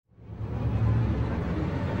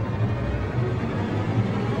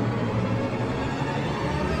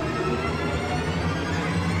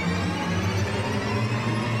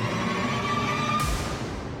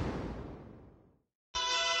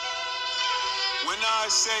When I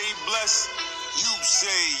say bless, you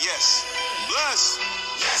say yes. Bless.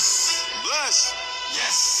 Yes. Bless.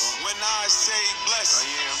 Yes. When I say bless,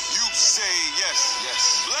 you say yes.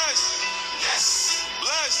 Yes. Bless. Yes.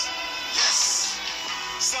 Bless. Yes.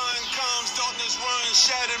 Sun comes, darkness runs,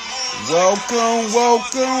 shattered moon.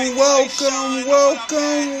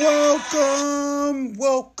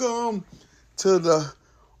 Welcome to the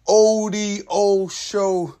ODO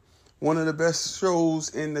show. One of the best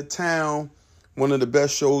shows in the town, one of the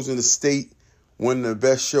best shows in the state, one of the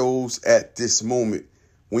best shows at this moment.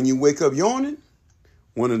 When you wake up yawning,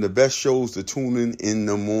 one of the best shows to tune in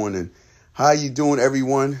the morning. How you doing,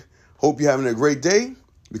 everyone? Hope you're having a great day,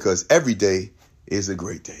 because every day is a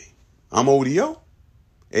great day. I'm ODO,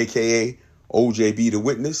 a.k.a. OJB the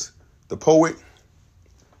Witness, the poet,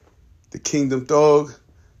 the Kingdom Thug.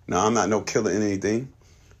 Now, I'm not no killer in anything,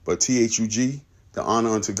 but THUG, the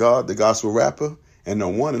honor unto God, the gospel rapper, and the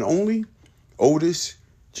one and only Otis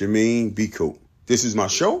Jermaine B. Coat. This is my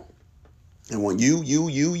show. I want you,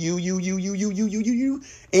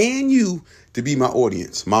 and you to be my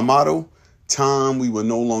audience. My motto, time we will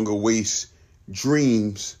no longer waste,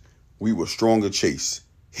 dreams we will stronger chase.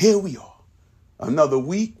 Here we are, another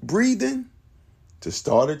week breathing to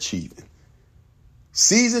start achieving.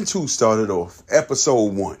 Season 2 started off,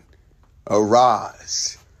 episode 1,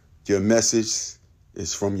 Arise. Your message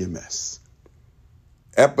is from your mess.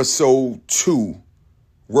 Episode 2,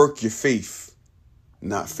 Work your faith,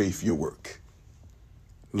 not faith your work.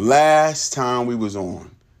 Last time we was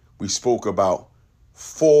on, we spoke about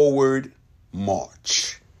forward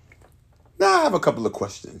march. Now I have a couple of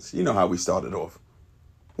questions. You know how we started off.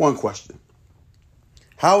 One question.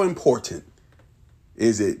 How important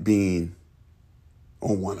is it being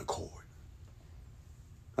on one accord?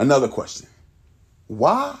 Another question.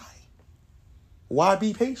 Why? Why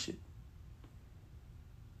be patient?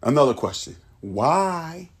 Another question.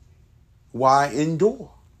 Why endure?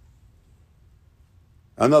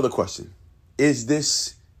 Another question. Is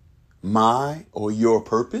this my or your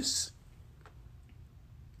purpose?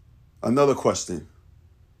 Another question.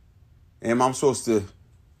 Am I supposed to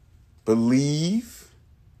believe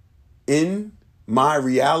in my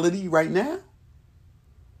reality right now?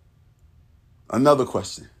 Another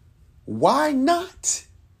question. Why not?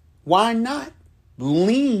 Why not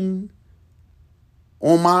lean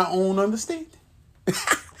on my own understanding?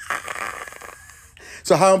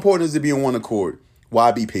 So how important is it to be on one accord?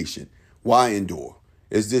 Why be patient? Why endure?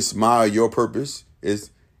 Is this my or your purpose?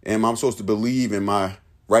 Am I supposed to believe in my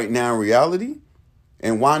right now reality?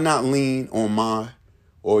 And why not lean on my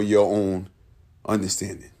or your own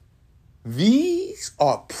understanding? These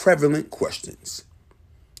are prevalent questions.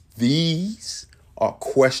 These are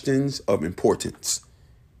questions of importance.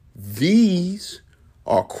 These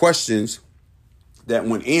are questions that,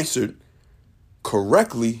 when answered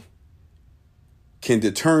correctly, can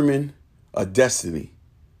determine a destiny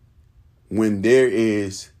when there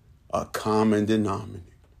is a common denominator.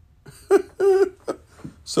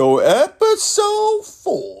 So episode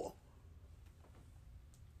 4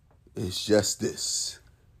 is just this.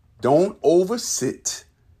 Don't oversit,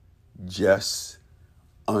 just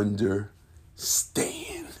understand.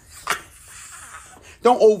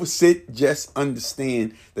 Don't oversit, just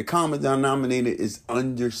understand. The common denominator is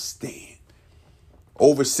understand.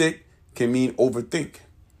 Oversit can mean overthink.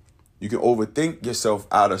 You can overthink yourself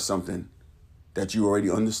out of something that you already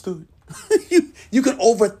understood. You can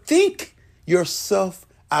overthink yourself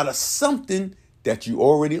out of something that you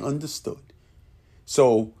already understood.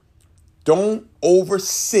 So don't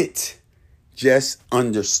oversit, just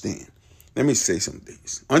understand. Let me say some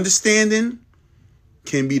things. Understanding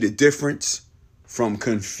can be the difference from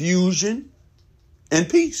confusion and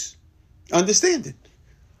peace. Understanding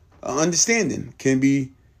can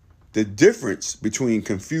be the difference between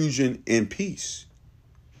confusion and peace.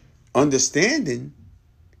 Understanding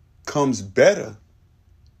comes better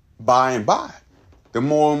by and by. The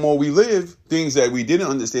more and more we live, things that we didn't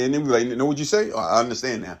understand, then we like, know what you say? Oh, I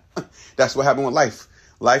understand now. That's what happened with life.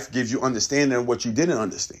 Life gives you understanding of what you didn't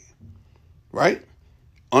understand, right?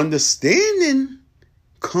 Understanding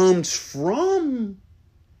comes from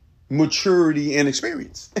maturity and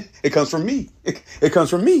experience. It comes from me. It comes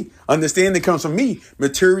from me. Understanding comes from me.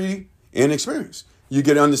 Maturity and experience. You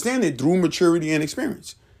get understanding through maturity and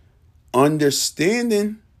experience.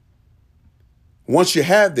 Understanding, once you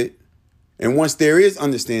have it, and once there is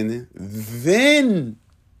understanding, then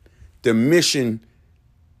the mission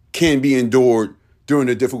can be endured during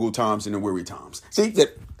the difficult times and the weary times. See,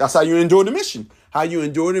 that's how you endure the mission. How you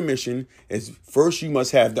endure the mission is, first you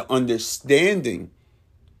must have the understanding.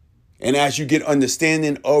 And as you get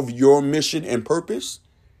understanding of your mission and purpose,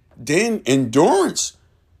 Then endurance,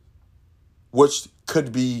 which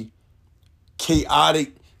could be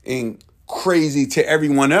chaotic and crazy to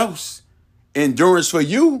everyone else. Endurance for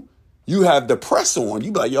you, you have the press on.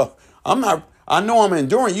 You be like, yo, I know I'm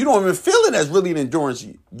enduring. You don't even feel it as really an endurance.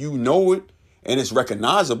 You know it and it's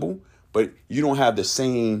recognizable, but you don't have the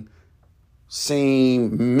same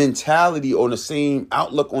mentality or the same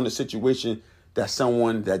outlook on the situation that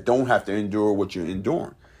someone that don't have to endure what you're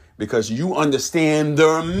enduring. Because you understand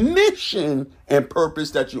the mission and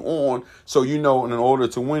purpose that you're on. So you know in order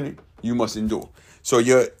to win it, you must endure. So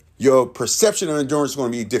your perception of endurance is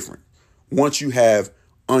going to be different once you have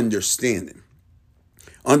understanding.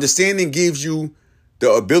 Understanding gives you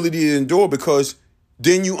the ability to endure because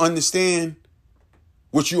then you understand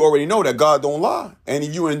what you already know, that God don't lie. And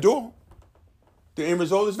if you endure, the end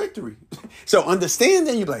result is victory. So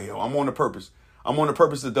understanding, you're like, yo, I'm on a purpose. I'm on the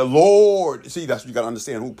purpose that the Lord, see, that's what you got to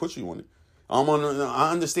understand who puts you on it.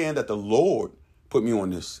 I understand that the Lord put me on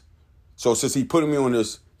this. So since he put me on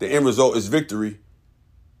this, the end result is victory.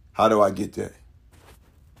 How do I get that?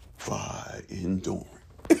 By enduring.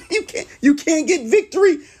 You can't get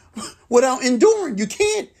victory without enduring. You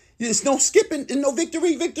can't. There's no skipping and no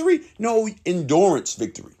victory, no endurance,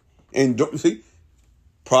 victory. See?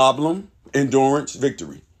 Problem, endurance,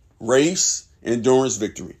 victory. Race, endurance,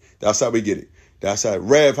 victory. That's how we get it. That's how,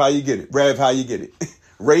 Rev, how you get it. Rev, how you get it.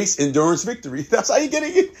 Race, endurance, victory. That's how you get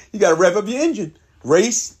it. You got to rev up your engine.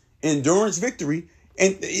 Race, endurance, victory.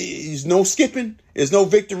 And there's no skipping. There's no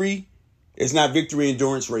victory. It's not victory,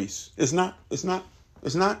 endurance, race. It's not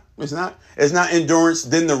endurance,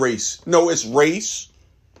 then the race. No, it's race,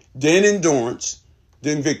 then endurance,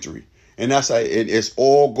 then victory. And that's how it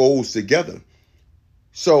all goes together.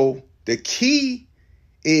 So the key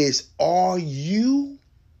is, are you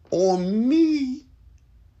or me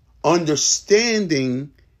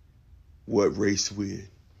understanding what race we're in?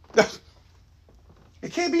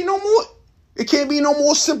 It can't be no more. It can't be no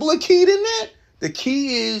more simpler key than that. The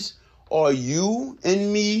key is, are you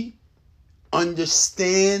and me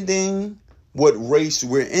understanding what race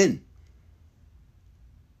we're in?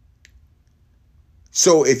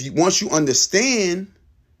 So once you understand,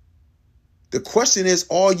 the question is,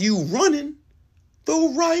 are you running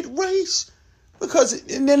the right race? Because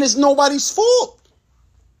then it's nobody's fault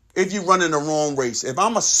if you run in the wrong race. If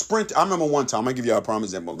I'm a sprinter, I remember one time, I'm going to give you a prime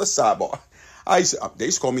example. Let's sidebar. They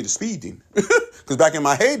used to call me the speed demon. Because back in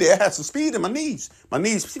my heyday, I had some speed in my knees. I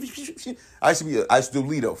used to do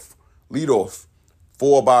lead off,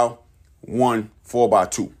 4x1,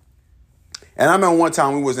 4x2. And I remember one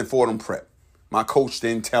time we was in Fordham Prep. My coach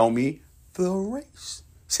didn't tell me the race.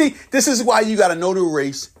 See, this is why you got to know the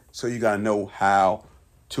race, so you got to know how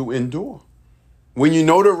to endure. When you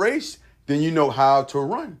know the race, then you know how to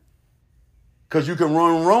run. Because you can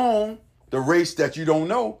run wrong, the race that you don't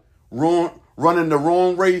know, running the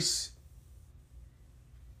wrong race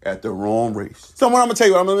at the wrong race. So what I'm going to tell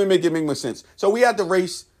you, I'm going to make it make more sense. So we at the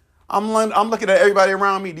race. I'm looking at everybody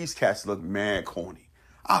around me. These cats look mad corny.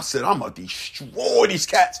 I said, I'm going to destroy these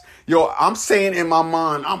cats. Yo, I'm saying in my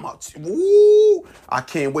mind, I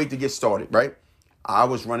can't wait to get started, right? I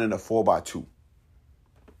was running a 4x2.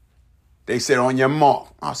 They said, on your mark.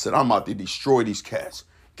 I said, I'm about to destroy these cats.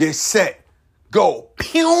 Get set. Go.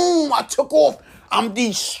 Pew! I took off. I'm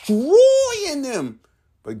destroying them.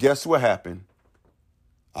 But guess what happened?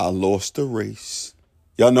 I lost the race.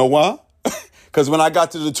 Y'all know why? Because when I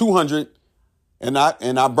got to the 200 and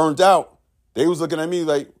I burnt out, they was looking at me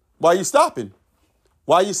like, why you stopping?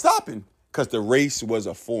 Why you stopping? Because the race was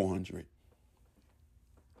a 400.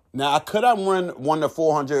 Now, I could have won the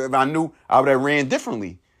 400 if I knew I would have ran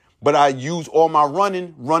differently. But I used all my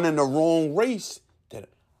running the wrong race that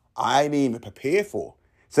I didn't even prepare for.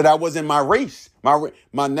 So that wasn't my race.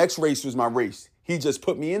 My next race was my race. He just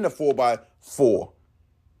put me in the 4x4,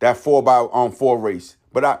 that 4x4 race.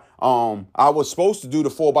 But I was supposed to do the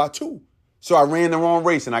 4x2. So I ran the wrong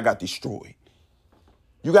race and I got destroyed.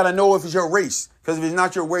 You got to know if it's your race. Because if it's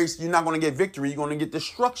not your race, you're not going to get victory. You're going to get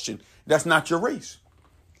destruction. That's not your race.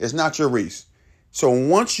 It's not your race. So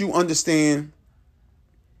once you understand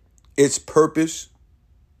its purpose,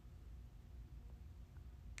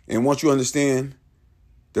 and once you understand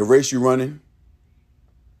the race you're running,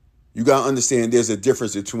 you got to understand there's a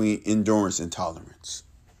difference between endurance and tolerance.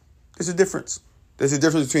 There's a difference. There's a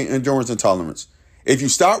difference between endurance and tolerance. If you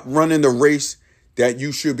stop running the race that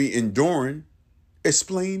you should be enduring,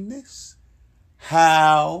 explain this.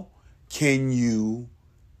 How can you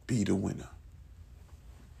be the winner?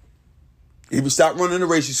 If you stop running the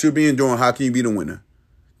race you should be enduring, how can you be the winner?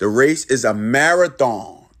 The race is a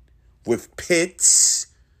marathon with pits,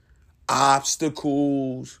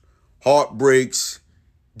 obstacles, heartbreaks,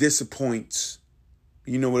 disappoints.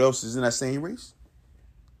 You know what else is in that same race?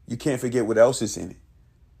 You can't forget what else is in it.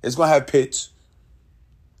 It's going to have pits,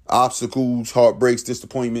 obstacles, heartbreaks,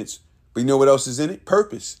 disappointments. But you know what else is in it?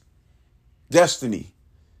 Purpose, destiny,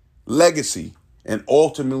 legacy, and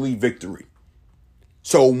ultimately victory.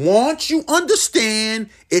 So once you understand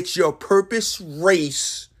it's your purpose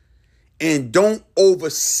race and don't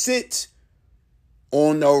oversit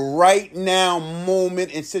on the right now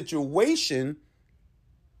moment and situation,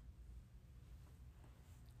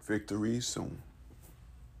 victory is soon.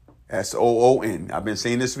 SOON. I've been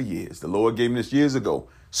saying this for years. The Lord gave me this years ago.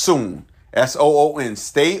 Soon. SOON.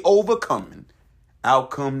 Stay overcoming.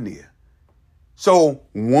 Outcome near. So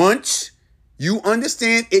once you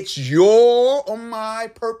understand it's your or my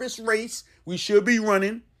purpose race we should be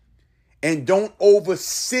running, and don't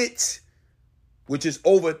oversit, which is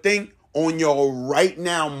overthink on your right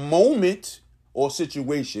now moment or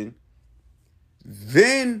situation,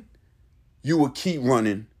 then you will keep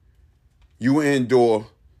running. You will endure,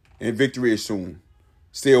 and victory is soon.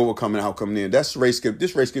 Stay overcoming, outcome near. This race could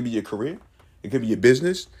be your career. It could be your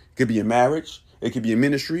business. It could be your marriage. It could be your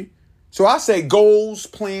ministry. So I say goals,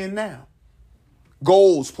 plan now.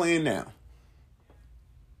 Goals, plan now.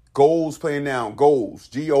 Goals, plan now. Goals,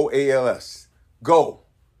 GOALS. Go.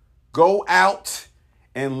 Go out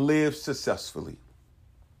and live successfully.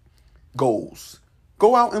 Goals.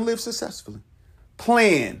 Go out and live successfully.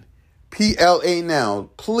 Plan. PLA now.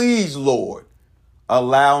 Please, Lord,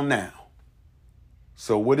 allow now.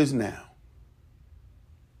 So what is now?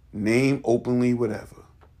 Name openly whatever.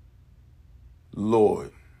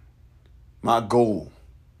 Lord, my goal.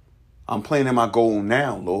 I'm planning my goal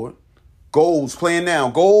now, Lord. Goals, plan now.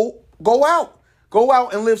 Go out. Go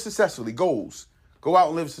out and live successfully. Goals. Go out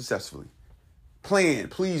and live successfully. Plan.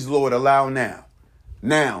 Please, Lord, allow now.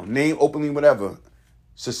 Now. Name openly whatever.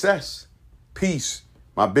 Success. Peace.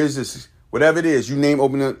 My business. Whatever it is. You name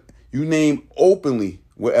openly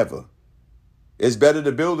whatever. It's better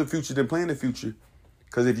to build the future than plan the future.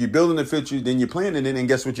 Because if you're building the future, then you're planning it. And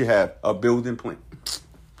guess what you have? A building plan.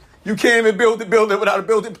 You can't even build the building without a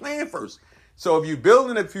building plan first. So if you're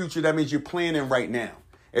building the future, that means you're planning right now.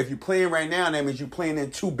 If you're planning right now, that means you're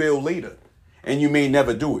planning to build later. And you may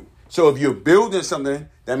never do it. So if you're building something,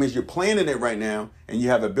 that means you're planning it right now and you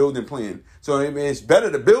have a building plan. So it's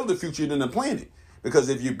better to build the future than to plan it. Because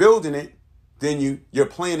if you're building it, then you're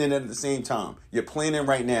planning it at the same time. You're planning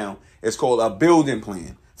right now. It's called a building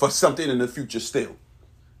plan for something in the future still.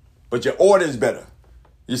 But your order is better.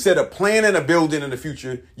 Instead of planning a building in the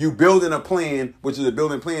future, you building a plan, which is a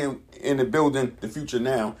building plan in the building the future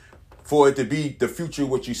now, for it to be the future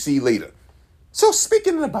what you see later. So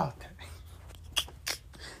speaking about that,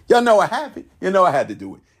 y'all know I have it. You know I had to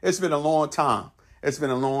do it. It's been a long time. It's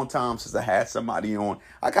been a long time since I had somebody on.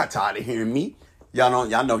 I got tired of hearing me. Y'all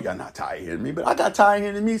know y'all not tired of hearing me, but I got tired of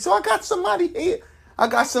hearing me. So I got somebody here.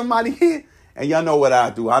 And y'all know what I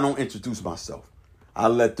do. I don't introduce myself. I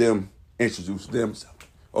let them introduce themselves.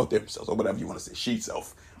 Or whatever you want to say,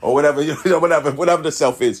 she-self, or whatever, whatever the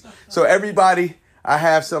self is. So everybody, I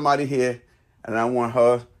have somebody here, and I want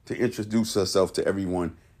her to introduce herself to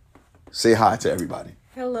everyone. Say hi to everybody.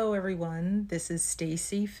 Hello, everyone. This is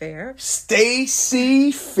Stacy Fair.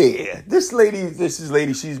 Stacy Fair. This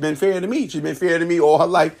lady, she's been fair to me. She's been fair to me all her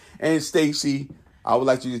life. And Stacy, I would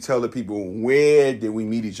like you to tell the people, where did we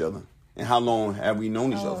meet each other? And how long have we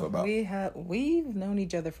known each other for about? We've known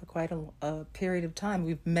each other for quite a period of time.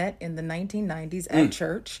 We've met in the 1990s at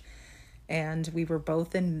church, and we were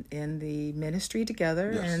both in the ministry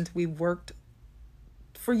together, yes. And we worked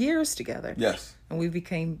for years together. Yes. And we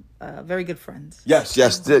became very good friends. Yes.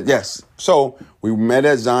 So we met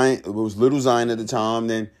at Zion. It was Little Zion at the time.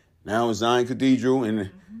 Then now it's Zion Cathedral,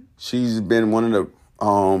 and she's been one of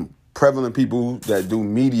the prevalent people that do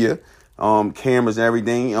media, cameras and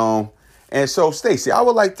everything. And so, Stacy, I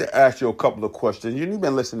would like to ask you a couple of questions. You've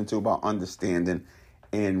been listening to about understanding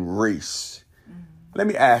and race. Mm-hmm. Let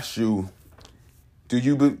me ask you, do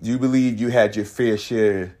you believe you had your fair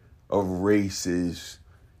share of races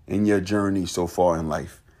in your journey so far in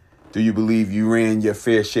life? Do you believe you ran your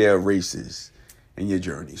fair share of races in your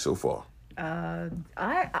journey so far? I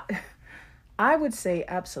would say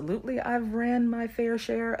absolutely. I've ran my fair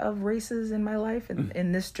share of races in my life and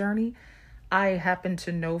in this journey. I happen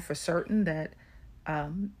to know for certain that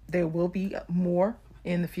there will be more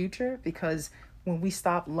in the future, because when we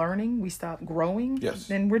stop learning, we stop growing, yes.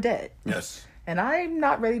 Then we're dead. Yes. And I'm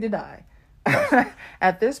not ready to die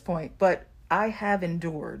at this point, but I have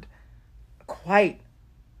endured quite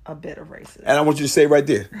a bit of races. And I want you to say right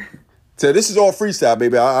there. So this is all freestyle,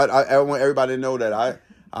 baby. I want everybody to know that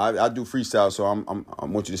I do freestyle, so I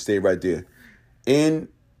want you to stay right there. In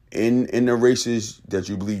in the races that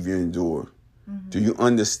you believe you endure, do you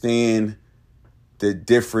understand the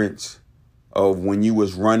difference of when you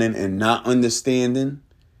was running and not understanding,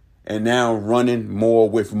 and now running more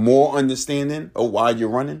with more understanding of why you're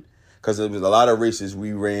running? Because there was a lot of races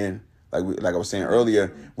we ran, like I was saying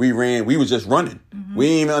earlier, we was just running. We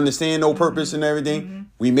didn't even understand no purpose and everything.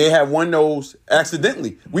 We may have won those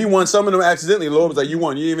accidentally. We won some of them accidentally. The Lord was like, you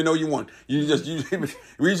won. You didn't even know you won. We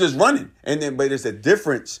just running. And then, but there's a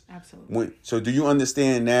difference. Absolutely. So do you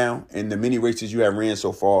understand now, in the many races you have ran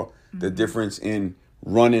so far, the difference in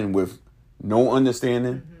running with no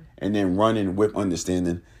understanding and then running with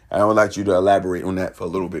understanding? I would like you to elaborate on that for a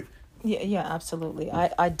little bit. Yeah, absolutely.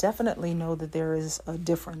 I definitely know that there is a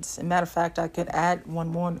difference. As a matter of fact, I could add one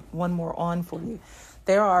more on for you.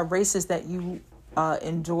 There are races that you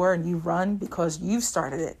endure and you run because you've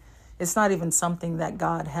started it. It's not even something that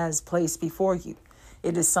God has placed before you.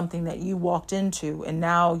 It is something that you walked into, and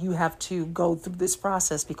now you have to go through this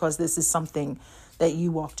process because this is something that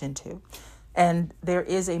you walked into. And there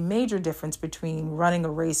is a major difference between running a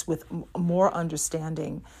race with more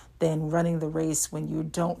understanding than running the race when you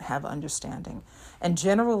don't have understanding. And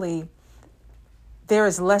generally, there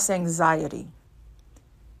is less anxiety.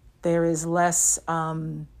 There is less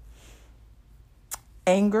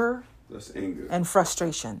anger and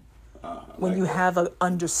frustration when you have an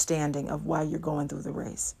understanding of why you're going through the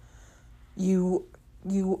race. You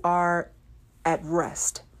are at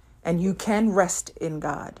rest, and you can rest in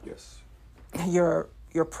God. Yes. Your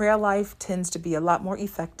prayer life tends to be a lot more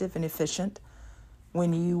effective and efficient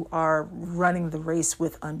when you are running the race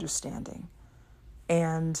with understanding.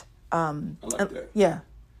 And I like that. Yeah.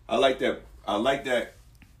 I like that. I like that,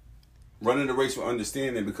 running the race with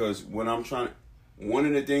understanding, because one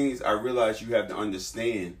of the things I realize you have to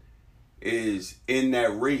understand is, in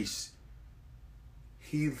that race,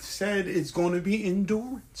 he said it's going to be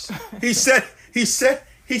endurance. He said it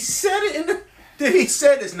he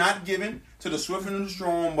said it's not given to the swift and the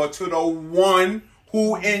strong, but to the one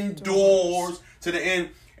who endures to the end.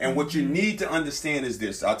 And what you need to understand is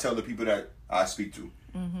this. I'll tell the people that I speak to.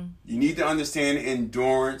 You need to understand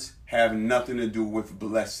endurance have nothing to do with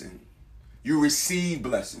blessing. You receive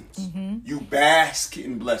blessings. You bask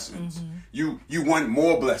in blessings. You want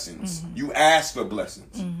more blessings. You ask for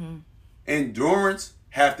blessings. Endurance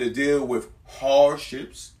have to deal with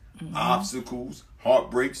hardships, obstacles,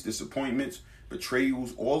 heartbreaks, disappointments,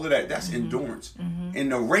 betrayals, all of that. That's endurance. In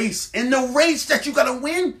the race that you gotta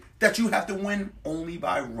win, that you have to win only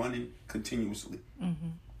by running continuously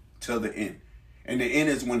till the end. And the end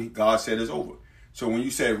is when God said it's over. So when you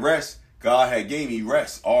said rest, God had gave me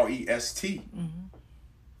rest, R-E-S-T.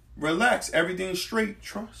 Relax, everything's straight,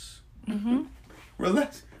 trust.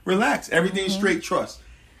 Relax, everything's straight, trust.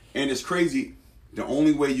 And it's crazy. The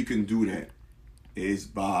only way you can do that is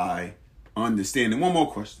by understanding. One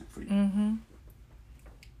more question for you.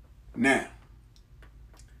 Now,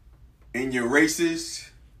 in your races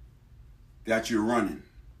that you're running,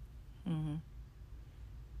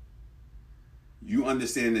 you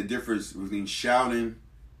understand the difference between shouting,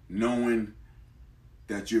 knowing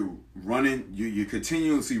that you're running, you're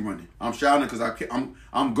continuously running. I'm shouting because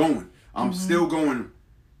I'm going. I'm still going.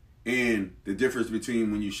 And the difference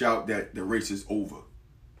between when you shout that the race is over.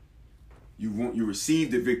 You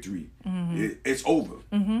receive the victory. It's over.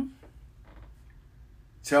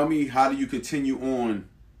 Tell me, how do you continue on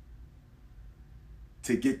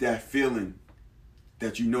to get that feeling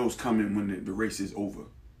that you know is coming when the race is over?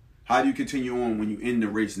 How do you continue on when you end the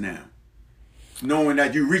race now? Knowing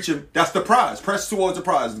that you reach it, that's the prize. Press towards the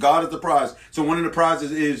prize. God is the prize. So one of the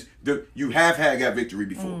prizes is you have had that victory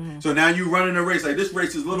before. So now you running a race. Like, this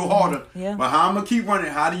race is a little harder. But how I'm going to keep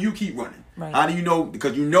running? How do you keep running? Right. How do you know?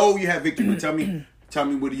 Because you know you have victory. But tell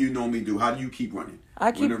me, what do you normally do? How do you keep running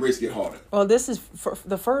when the race get harder? Well, this is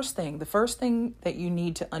the first thing. The first thing that you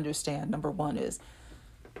need to understand, number one, is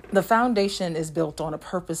the foundation is built on a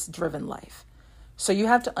purpose-driven life. So you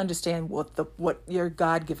have to understand what your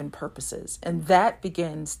God-given purpose is. And that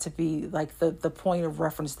begins to be like the point of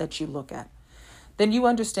reference that you look at. Then you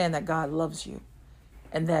understand that God loves you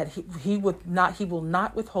and that he will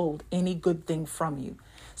not withhold any good thing from you.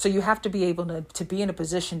 So you have to be able to be in a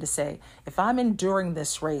position to say, if I'm enduring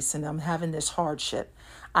this race and I'm having this hardship,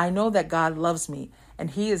 I know that God loves me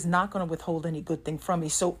and he is not going to withhold any good thing from me.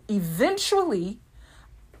 So eventually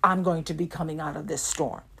I'm going to be coming out of this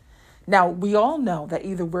storm. Now, we all know that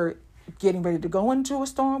either we're getting ready to go into a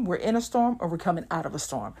storm, we're in a storm, or we're coming out of a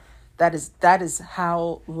storm. That is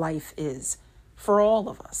how life is for all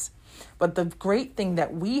of us. But the great thing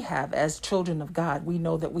that we have as children of God, we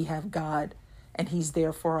know that we have God and he's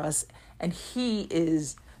there for us. And he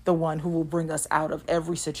is the one who will bring us out of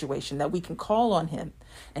every situation, that we can call on him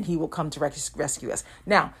and he will come to rescue us.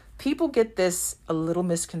 Now, people get this a little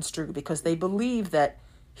misconstrued because they believe that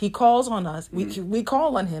he calls on us, we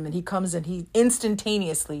call on him and he comes and he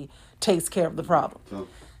instantaneously takes care of the problem.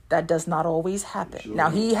 That does not always happen. Sure. Now,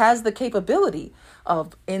 he has the capability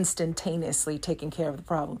of instantaneously taking care of the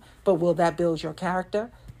problem, but will that build your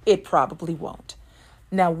character? It probably won't.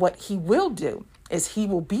 Now, what he will do is he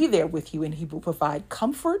will be there with you and he will provide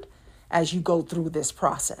comfort as you go through this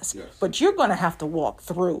process. Yes. But you're going to have to walk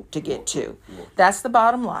through to get to. That's the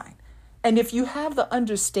bottom line. And if you have the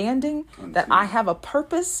understanding that I have a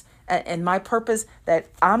purpose, and my purpose that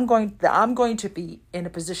I'm going to be in a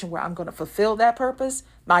position where I'm going to fulfill that purpose,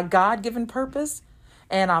 my God-given purpose,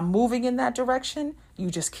 and I'm moving in that direction,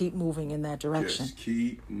 you just keep moving in that direction. Just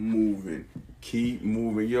keep moving. Keep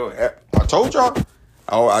moving. Yo, I told y'all.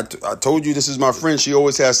 I told you this is my friend. She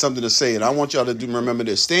always has something to say. And I want y'all to remember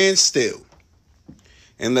this. Stand still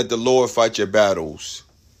and let the Lord fight your battles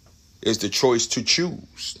is the choice to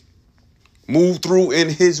choose. Move through in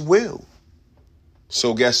his will.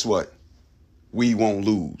 So guess what? We won't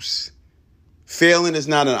lose. Failing is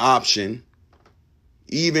not an option.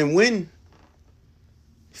 Even when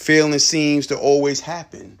failing seems to always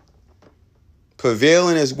happen.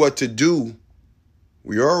 Prevailing is what to do.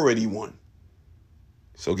 We already won.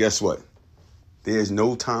 So guess what? There's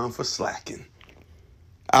no time for slacking.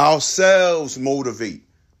 Ourselves motivate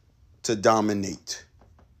to dominate.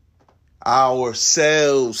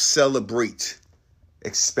 Ourselves celebrate,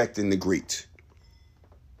 expecting the great.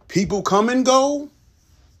 People come and go,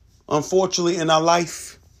 unfortunately, in our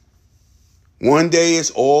life. One day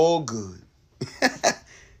it's all good.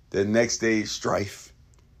 The next day is strife.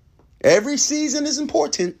 Every season is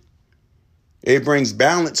important. It brings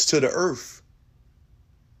balance to the earth.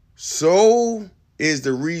 So is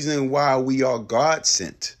the reason why we are God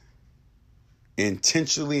sent,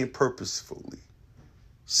 intentionally and purposefully,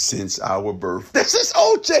 since our birth. This is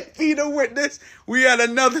OJP the Witness. We had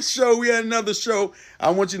another show.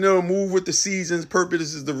 I want you to know, move with the seasons.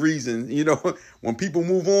 Purpose is the reason. You know, when people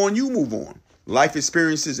move on, you move on. Life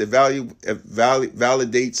experiences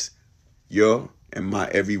validates your and my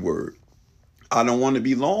every word. I don't want to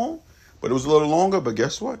be long, but it was a little longer. But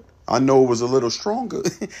guess what? I know it was a little stronger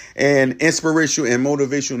and inspirational and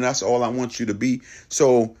motivational. And that's all I want you to be.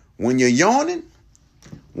 So when you're yawning,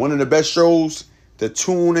 one of the best shows to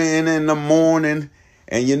tune in the morning.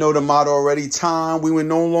 And you know the motto already, time we will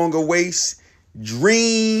no longer waste.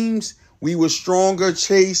 Dreams we will stronger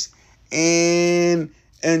chase. And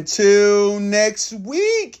until next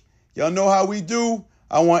week, y'all know how we do.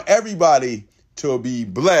 I want everybody to be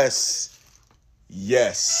blessed.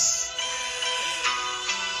 Yes.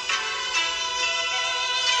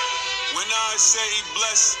 When I say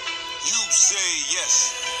bless, you say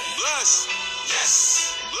yes. Bless.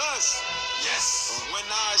 Yes. Bless. Yes. When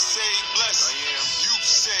I say bless,